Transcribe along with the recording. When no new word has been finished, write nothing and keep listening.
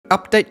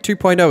Update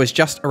 2.0 is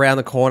just around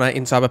the corner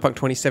in Cyberpunk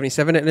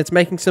 2077, and it's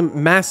making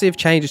some massive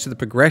changes to the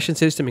progression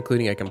system,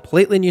 including a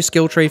completely new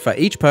skill tree for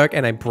each perk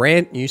and a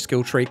brand new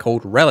skill tree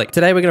called Relic.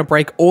 Today, we're going to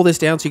break all this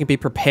down so you can be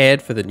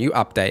prepared for the new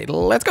update.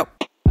 Let's go!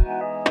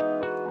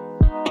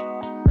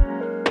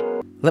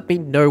 Let me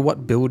know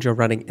what build you're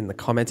running in the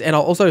comments, and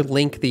I'll also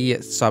link the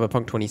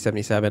Cyberpunk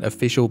 2077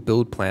 official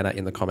build planner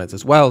in the comments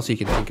as well, so you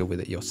can tinker with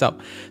it yourself.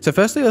 So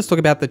firstly, let's talk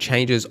about the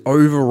changes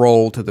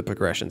overall to the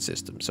progression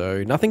system.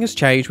 So nothing has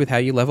changed with how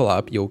you level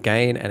up. You'll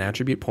gain an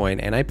attribute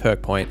point and a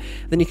perk point.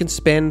 Then you can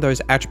spend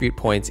those attribute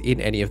points in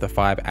any of the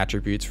 5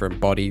 attributes from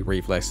body,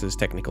 reflexes,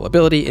 technical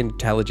ability,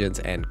 intelligence,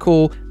 and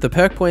cool. The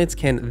perk points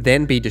can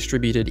then be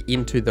distributed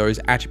into those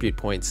attribute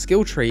points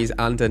skill trees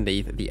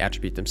underneath the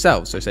attribute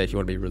themselves. So say if you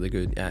want to be really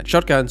good at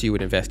shotgun, you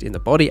would invest in the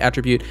body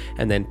attribute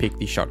and then pick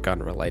the shotgun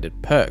related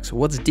perks.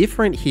 What's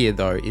different here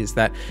though is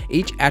that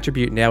each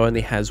attribute now only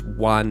has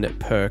 1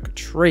 perk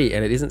tree,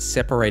 and it isn't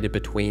separated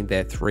between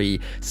their 3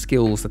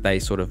 skills that they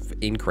sort of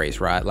increase,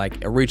 right? Like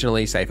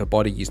originally, say for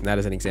body, using that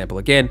as an example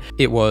again,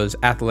 it was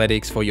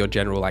athletics for your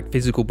general like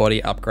physical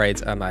body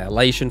upgrades,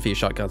 annihilation for your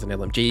shotguns and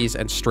LMGs,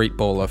 and street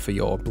baller for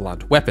your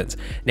blunt weapons.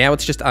 Now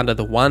it's just under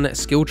the 1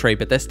 skill tree,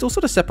 but they're still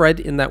sort of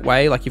separated in that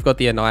way. Like you've got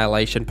the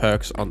annihilation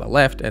perks on the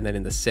left, and then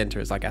in the center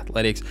is like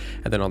athletics,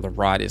 and then on the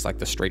right is like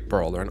the street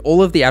brawler, and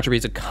all of the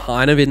attributes are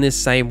kind of in this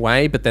same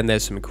way, but then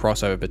there's some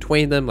crossover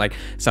between them. Like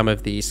some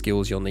of the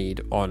skills you'll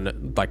need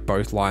on like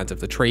both lines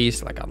of the trees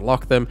to like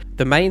unlock them.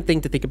 The main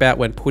thing to think about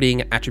when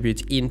putting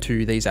attributes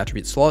into these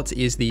attribute slots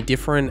is the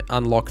different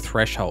unlock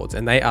thresholds,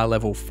 and they are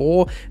level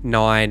 4,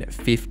 9,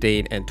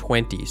 15, and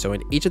 20. So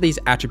in each of these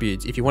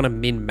attributes, if you want to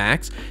min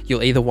max,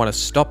 you'll either want to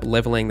stop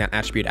leveling that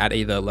attribute at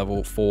either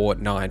level 4,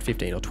 9,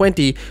 15, or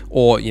 20,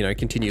 or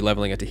continue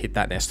leveling it to hit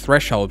that next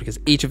threshold, because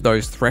each of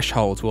those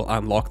thresholds will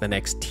unlock the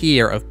next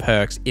tier of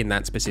perks in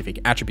that specific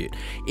attribute.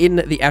 In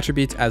the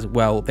attributes as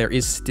well, there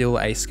is still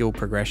a skill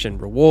progression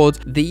rewards.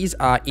 These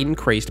are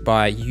increased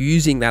by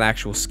using that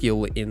actual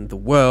skill in the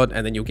world,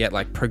 and then you'll get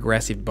like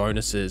progressive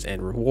bonuses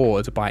and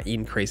rewards by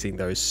increasing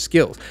those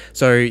skills.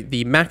 So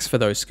the max for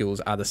those skills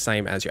are the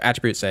same as your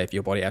attributes. Say if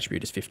your body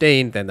attribute is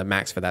 15, then the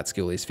max for that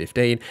skill is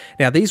 15.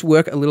 Now these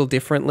work a little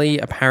differently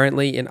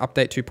apparently in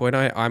update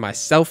 2.0. I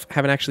myself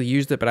haven't actually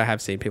used it, but I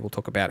have seen people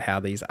talk about how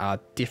these are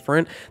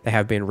different. They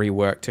have been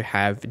reworked to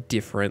have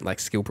different like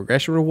skill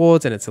progression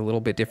rewards, and it's a little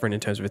bit different in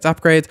terms of its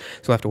upgrades,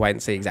 so we'll have to wait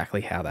and see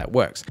exactly how that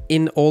works.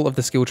 In all of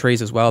the skill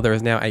trees as well, there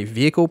is now a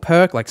vehicle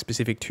perk like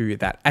specific to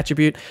that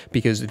attribute,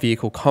 because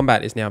vehicle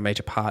combat is now a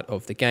major part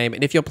of the game.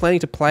 And if you're planning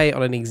to play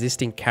on an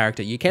existing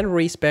character, you can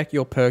respec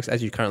your perks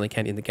as you currently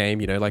can in the game.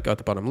 Like at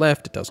the bottom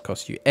left, it does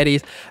cost you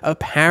eddies.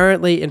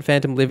 Apparently in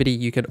Phantom Liberty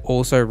you can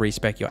also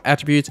respec your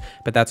attributes,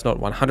 but that's not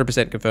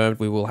 100% confirmed.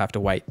 We will have to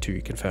wait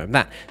to confirm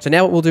that. So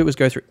now what we'll do is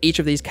go through each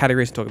of these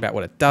categories and talk about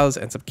what it does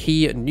and some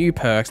key new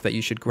perks that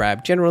you should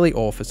grab generally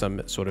or for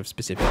some sort of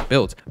specific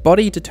builds.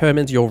 Body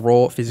determines your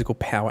raw physical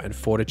power and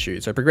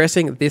fortitude. So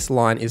progressing this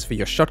line is for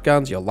your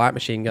shotguns, your light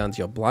machine guns,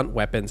 your blunt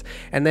weapons,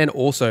 and then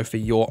also for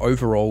your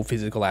overall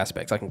physical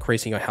aspects, like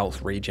increasing your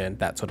health, regen,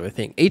 that sort of a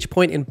thing. Each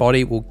point in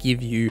body will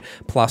give you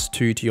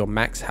 +2 to your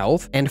max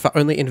health, and for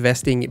only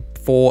investing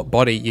for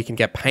body, you can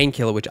get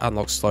painkiller, which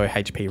unlocks slow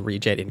HP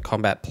regen in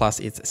combat, plus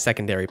its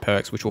secondary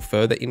perks, which will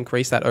further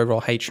increase that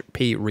overall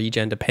HP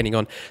regen depending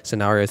on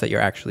scenarios that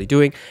you're actually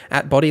doing.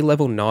 At body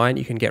level 9,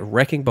 you can get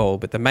Wrecking Ball,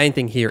 but the main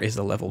thing here is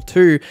the level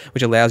 2,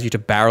 which allows you to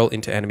barrel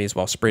into enemies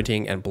while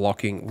sprinting and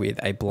blocking with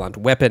a blunt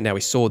weapon. Now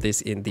we saw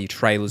this in the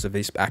trailers of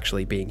this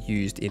actually being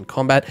used in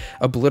combat.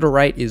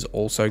 Obliterate is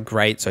also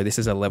great. So this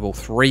is a level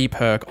 3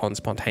 perk on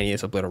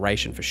spontaneous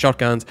obliteration for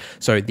shotguns.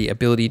 So the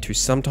ability to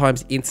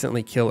sometimes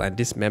instantly kill and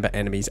dismember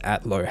enemies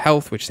at low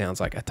health, which sounds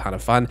like a ton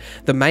of fun.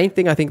 The main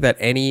thing I think that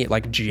any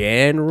like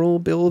general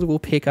build will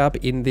pick up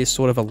in this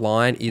sort of a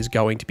line is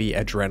going to be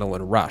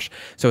Adrenaline Rush.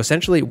 So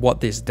essentially what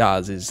this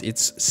does is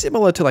it's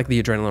similar to like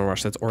the Adrenaline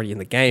Rush that's already in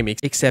the game,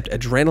 except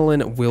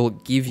Adrenaline will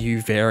give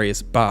you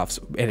various buffs,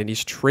 and it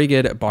is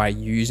triggered by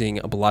using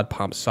blood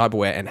pump,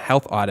 cyberware, and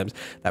health items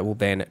that will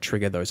then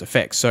trigger those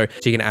effects. So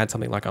you can add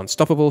something like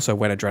Unstoppable, so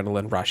when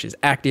Adrenaline Rush is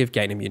active,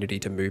 gain immunity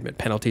to movement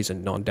penalties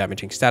and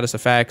non-damaging status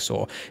effects,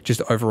 or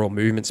just overall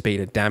movement speed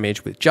and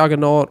damage with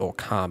Juggernaut or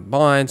Calm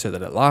Mind so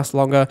that it lasts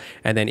longer.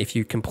 And then if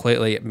you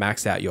completely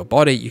max out your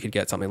body, you could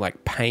get something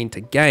like Pain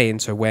to Gain,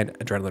 so when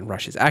Adrenaline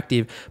Rush is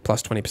active,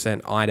 plus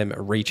 20% item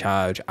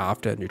recharge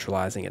after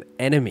neutralizing an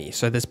enemy.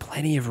 So there's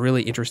plenty of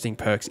really interesting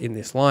perks in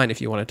this line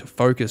if you wanted to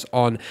focus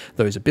on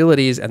those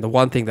abilities. And the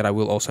one thing that I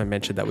will also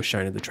mention that was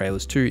shown in the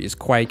trailers too is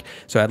Quake.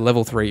 So at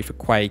level 3 for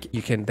Quake,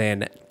 you can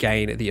then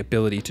gain the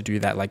ability to do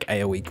that like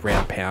AoE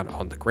ground pound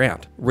on the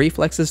ground.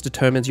 Reflexes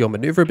determines your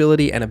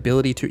maneuverability and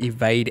ability to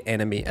evade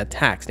enemy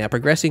attacks. Now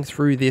progressing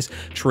through this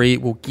tree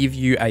will give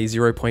you a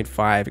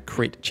 0.5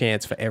 crit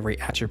chance for every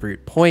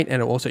attribute point,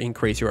 and it will also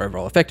increase your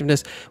overall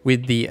effectiveness.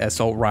 with the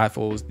assault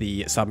rifles,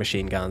 the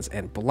submachine guns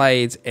and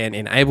blades, and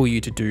enable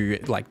you to do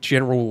like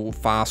general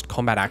fast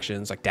combat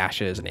actions like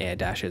dashes and air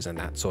dashes and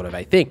that sort of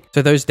a thing.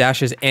 So those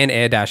dashes and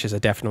air dashes are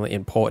definitely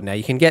important. Now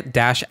you can get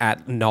dash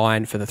at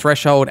 9 for the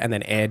threshold and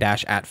then air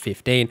dash at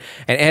 15,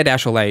 and air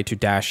dash will allow you to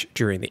dash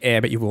during the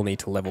air, but you will need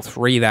to level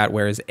 3 that,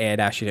 whereas air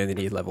dash you only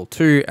need level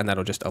 2, and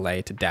that'll just allow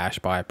you to dash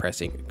by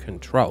pressing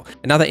control.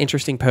 Another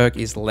interesting perk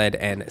is lead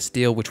and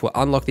steel, which will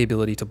unlock the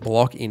ability to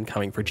block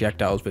incoming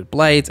projectiles with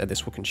blades, and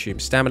this will consume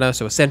stamina,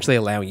 so essentially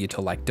allowing you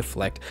to like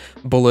deflect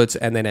bullets.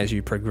 And then as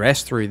you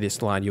progress through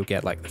this line, you'll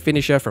get like the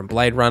finisher from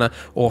Blade Runner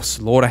or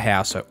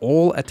Slaughterhouse. So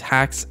all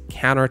attacks,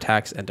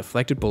 counterattacks, and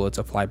deflected bullets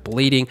apply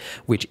bleeding,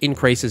 which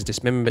increases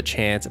dismemberment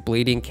chance.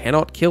 Bleeding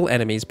cannot kill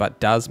enemies, but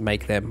does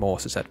make them more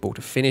susceptible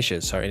to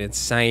finishes. So an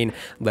insane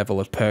level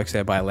of perks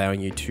there by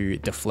allowing you to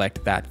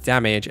deflect that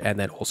damage and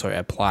then also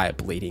apply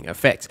bleeding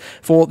effects.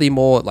 For the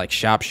more like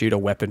sharpshooter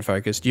weapon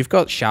focused, you've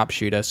got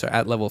sharpshooter. So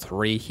at level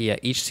 3 here,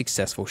 each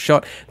successful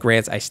shot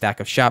grants a stack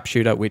of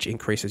sharpshooter, which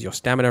increases your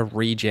stamina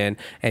regen,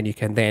 and you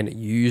can then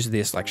use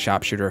this like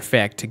sharpshooter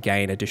effect to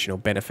gain additional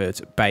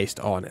benefits based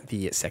on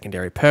the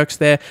secondary perks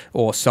there,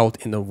 or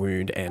salt in the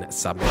wound and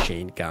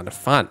submachine gun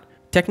fun.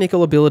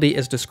 Technical ability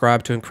is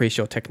described to increase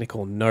your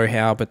technical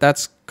know-how, but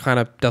that's kind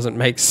of doesn't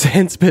make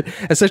sense. But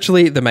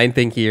essentially the main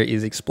thing here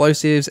is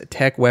explosives,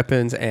 tech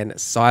weapons, and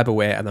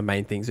cyberware are the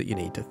main things that you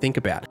need to think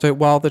about. So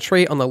while the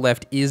tree on the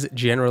left is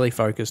generally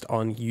focused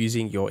on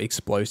using your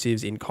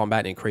explosives in combat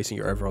and increasing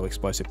your overall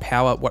explosive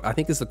power, what I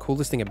think is the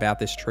coolest thing about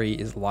this tree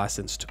is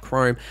licensed to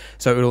Chrome.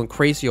 So it'll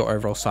increase your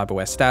overall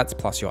cyberware stats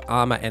plus your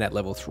armor, and at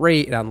level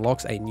 3 it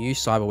unlocks a new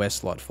cyberware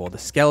slot for the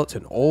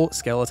skeleton. All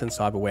skeleton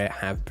cyberware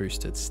have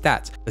boosted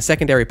stats. The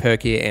secondary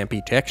perk here,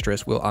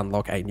 ambidextrous, will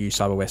unlock a new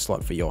cyberware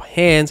slot for your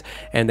hands,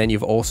 and then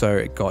you've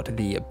also got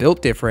the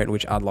built different,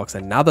 which unlocks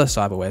another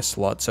cyberware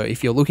slot. So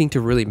if you're looking to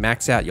really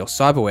max out your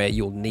cyberware,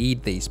 you'll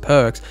need these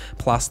perks,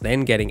 plus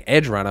then getting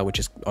edge runner, which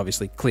is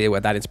obviously clear where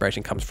that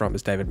inspiration comes from,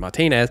 is David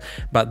Martinez,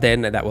 but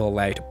then that will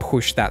allow you to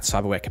push that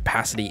cyberware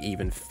capacity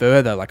even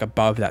further, like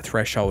above that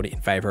threshold, in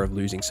favor of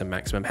losing some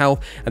maximum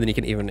health. And then you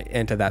can even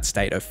enter that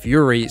state of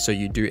fury, so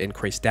you do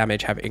increase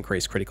damage, have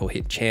increased critical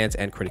hit chance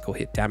and critical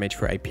hit damage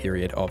for a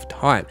period of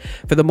time.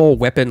 For the more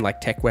weapon,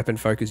 like tech weapon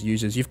focused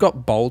users, you've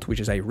got bolt, which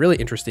is a really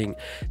interesting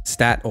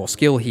stat or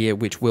skill here,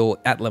 which will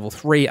at level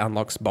 3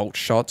 unlocks bolt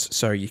shots.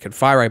 So you can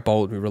fire a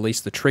bolt and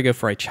release the trigger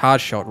for a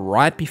charge shot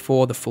right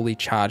before the fully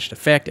charged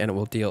effect, and it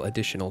will deal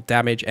additional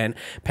damage and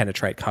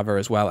penetrate cover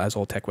as well, as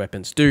all tech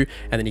weapons do.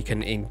 And then you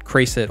can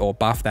increase it or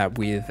buff that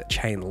with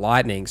chain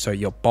lightning, so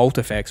your bolt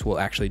effects will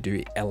actually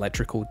do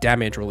electrical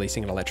damage,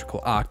 releasing an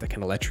electrical arc that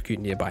can electrocute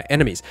nearby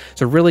enemies.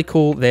 So really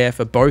cool there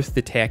for both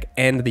the tech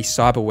and the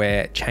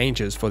cyberware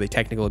changes for the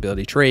technical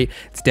ability tree.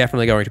 It's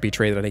definitely going to be a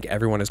tree that I think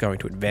everyone is going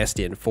to invest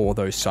in for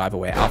those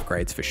cyberware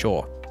upgrades for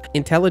sure.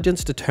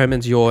 Intelligence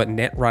determines your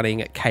net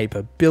running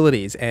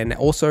capabilities and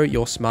also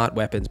your smart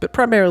weapons, but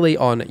primarily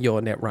on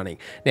your net running.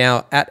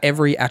 Now, at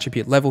every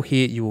attribute level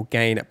here, you will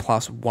gain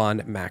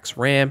 +1 max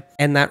RAM,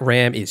 and that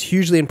RAM is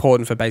hugely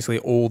important for basically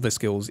all the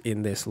skills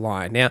in this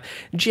line. Now,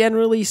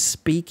 generally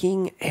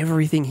speaking,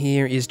 everything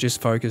here is just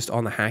focused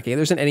on the hacking.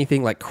 There isn't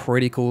anything like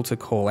critical to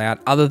call out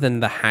other than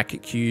the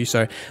hack queue.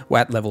 So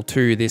at level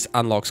 2, this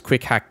unlocks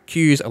quick hack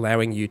queues,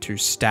 allowing you to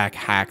stack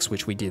hacks,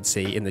 which we did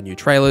see in the new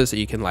trailers, so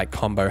you can like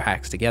combo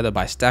hacks together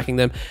by stacking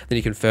them. Then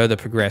you can further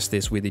progress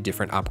this with the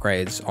different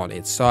upgrades on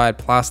its side,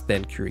 plus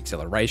then queue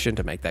acceleration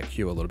to make that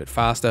queue a little bit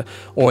faster,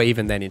 or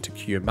even then into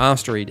queue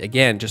mastery,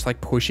 again, just like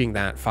pushing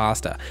that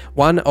faster.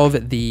 One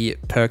of the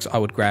perks I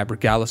would grab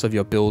regardless of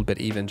your build, but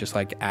even just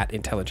like at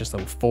intelligence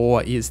level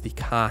 4, is the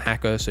car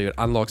hacker. So it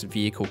unlocks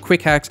vehicle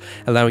quick hacks,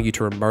 allowing you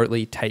to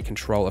remotely take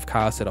control of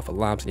cars, set off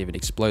alarms, and even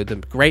explode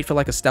them. Great for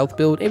like a stealth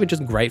build, even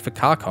just great for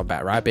car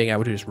combat, right? Being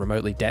able to just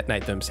remotely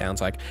detonate them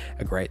sounds like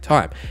a great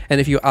time.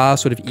 And if you are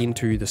sort of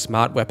into the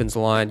smart weapons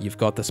line, you've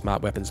got the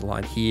smart weapons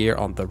line here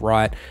on the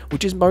right,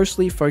 which is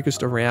mostly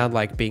focused around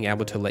like being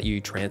able to let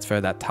you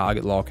transfer that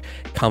target lock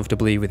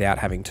comfortably without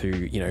having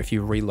to, you know, if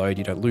you reload,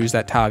 you don't lose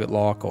that target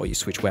lock, or you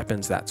switch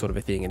weapons, that sort of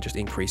a thing, and just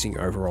increasing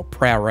your overall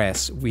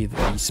prowess with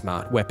the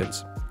smart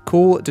weapons.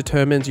 Cool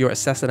determines your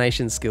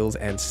assassination skills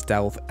and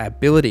stealth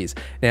abilities.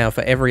 Now,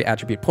 for every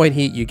attribute point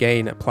here, you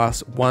gain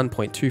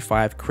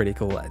 +1.25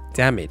 critical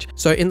damage.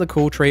 So in the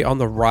cool tree on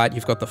the right,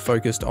 you've got the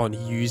focused on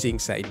using,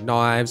 say,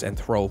 knives and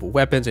throwable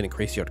weapons and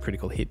increase your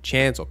critical hit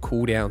chance or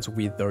cooldowns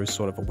with those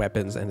sort of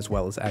weapons, and as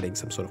well as adding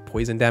some sort of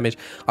poison damage.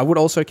 I would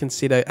also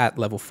consider at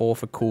level 4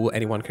 for cool,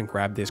 anyone can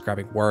grab this,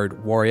 grabbing Road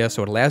Warrior.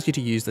 So it allows you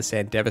to use the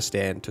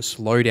Sandevistan to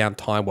slow down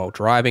time while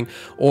driving,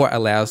 or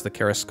allows the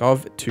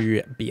Kereskov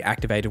to be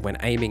activated when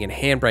aiming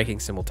sliding and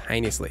handbraking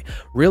simultaneously.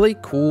 Really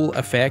cool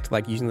effect,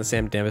 like using the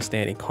Sam Denver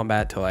stand in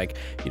combat to, like,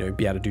 you know,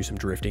 be able to do some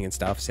drifting and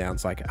stuff.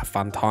 Sounds like a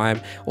fun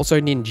time. Also,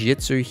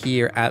 ninjutsu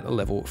here at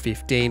level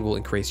 15 will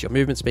increase your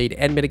movement speed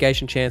and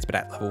mitigation chance, but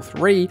at level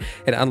 3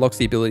 it unlocks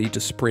the ability to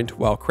sprint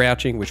while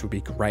crouching, which would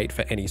be great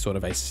for any sort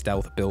of a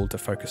stealth build to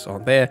focus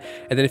on there.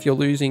 And then if you're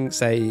losing,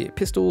 say,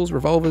 pistols,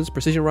 revolvers,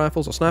 precision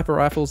rifles, or sniper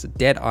rifles,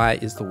 Deadeye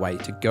is the way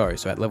to go.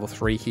 So at level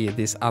 3 here,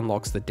 this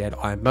unlocks the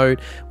Deadeye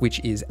mode,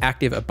 which is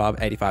active above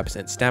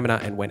 85% stamina,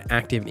 and when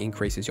active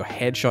increases your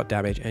headshot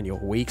damage and your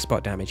weak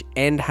spot damage,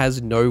 and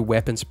has no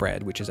weapon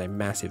spread, which is a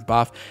massive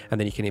buff. And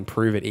then you can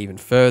improve it even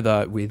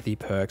further with the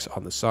perks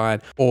on the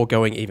side, or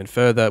going even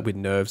further with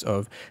nerves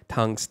of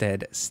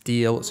tungsten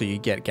steel, so you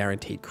get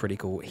guaranteed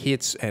critical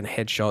hits and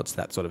headshots,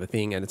 that sort of a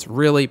thing. And it's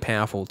really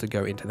powerful to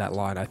go into that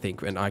line, I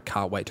think, and I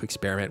can't wait to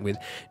experiment with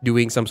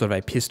doing some sort of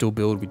a pistol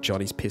build with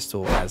Johnny's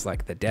pistol as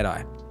like the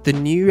Deadeye. The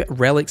new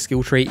Relic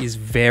skill tree is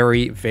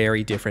very,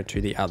 very different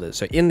to the others.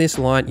 So in this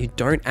line, you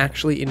don't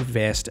actually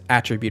invest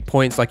attribute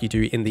points like you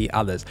do in the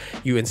others.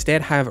 You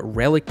instead have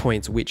Relic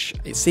points, which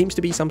it seems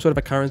to be some sort of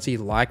a currency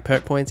like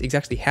perk points.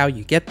 Exactly how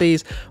you get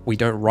these, we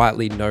don't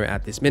rightly know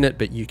at this minute,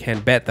 but you can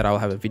bet that I'll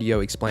have a video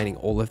explaining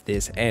all of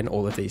this and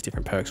all of these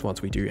different perks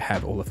once we do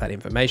have all of that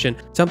information.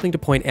 Something to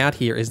point out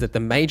here is that the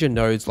major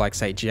nodes like,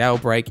 say,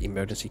 Jailbreak,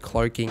 Emergency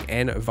Cloaking,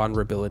 and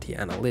Vulnerability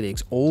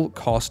Analytics all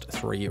cost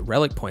 3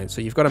 Relic points.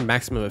 So you've got a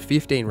maximum of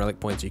 15 Relic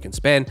points you can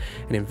spend,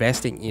 and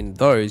investing in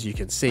those, you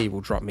can see,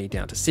 will drop me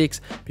down to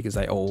 6 because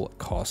they all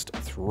cost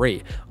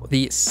 3.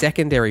 The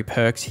secondary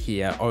perks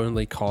here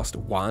only cost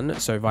 1,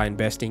 so by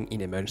investing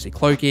in Emergency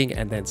Cloaking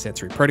and then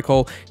Sensory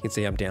Protocol, you can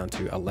see I'm down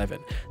to 11.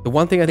 The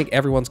one thing I think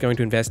everyone's going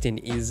to invest in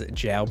is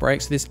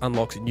Jailbreak. So this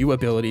unlocks new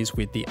abilities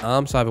with the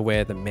Arm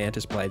Cyberware, the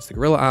Mantis Blades, the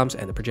Gorilla Arms,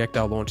 and the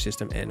Projectile Launch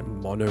System, and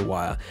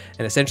Monowire.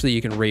 And essentially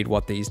you can read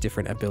what these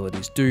different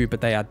abilities do,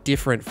 but they are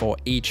different for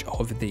each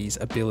of these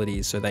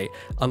abilities, so they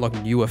unlock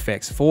new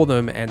effects for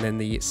them. And then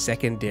the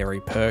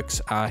secondary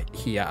perks are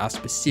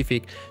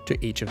specific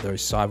to each of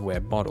those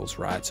cyberware models,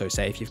 right? So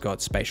say if you've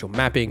got spatial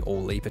mapping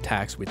or leap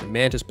attacks with the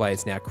Mantis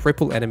Blades, now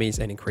cripple enemies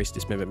and increase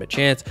dismemberment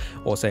chance,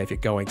 or say if you're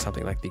going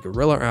something like the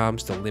Gorilla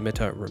Arms, the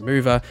Limiter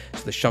Remover,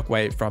 so the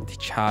shockwave from the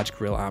charged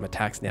Gorilla Arm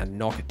attacks now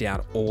knock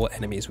down all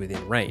enemies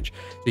within range.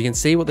 So you can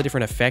see what the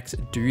different effects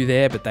do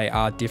there, but they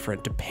are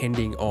different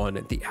depending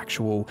on the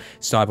actual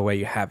cyberware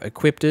you have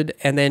equipped.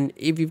 And then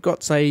if you've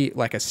got, say,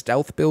 like a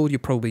stealth build, you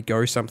probably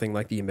go something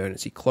like the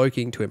Emergency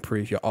Cloaking to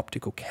improve your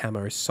optical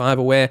camo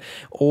cyberware,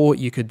 or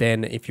you could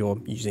then, if you're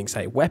using,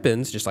 say,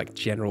 weapons, just like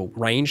general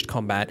ranged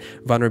combat,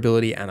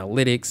 Vulnerability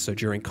Analytics. So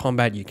during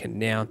combat, you can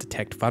now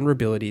detect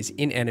vulnerabilities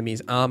in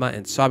enemies' armor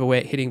and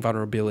cyberware. Hitting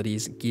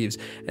vulnerabilities gives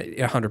a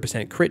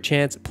 100% crit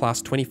chance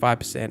plus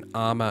 25%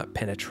 armor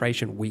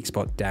penetration weak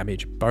spot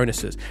damage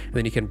bonuses. And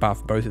then you can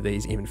buff both of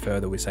these even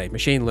further with, say,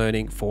 Machine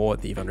Learning for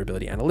the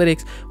Vulnerability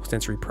Analytics or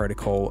Sensory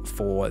Protocol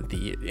for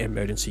the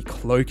Emergency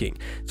Cloaking.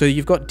 So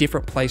you've got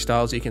different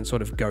playstyles you can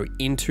sort of go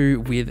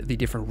into with the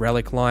different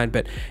Relic line,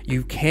 but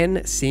you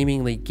can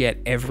seemingly get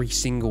every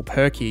single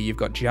perk here. You've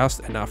got just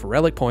enough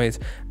Relic points,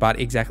 but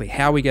exactly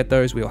how we get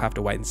those, we'll have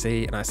to wait and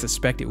see. And I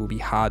suspect it will be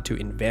hard to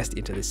invest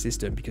into this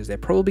system because they're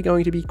probably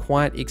going to be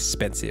quite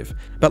expensive.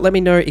 But let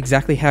me know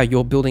exactly how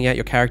you're building out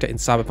your character in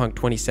Cyberpunk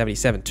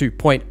 2077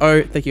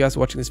 2.0. Thank you guys for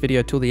watching this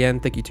video till the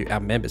end. Thank you to our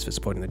members for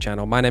supporting the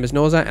channel. My name is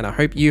NorZZa, and I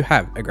hope you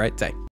have a great day.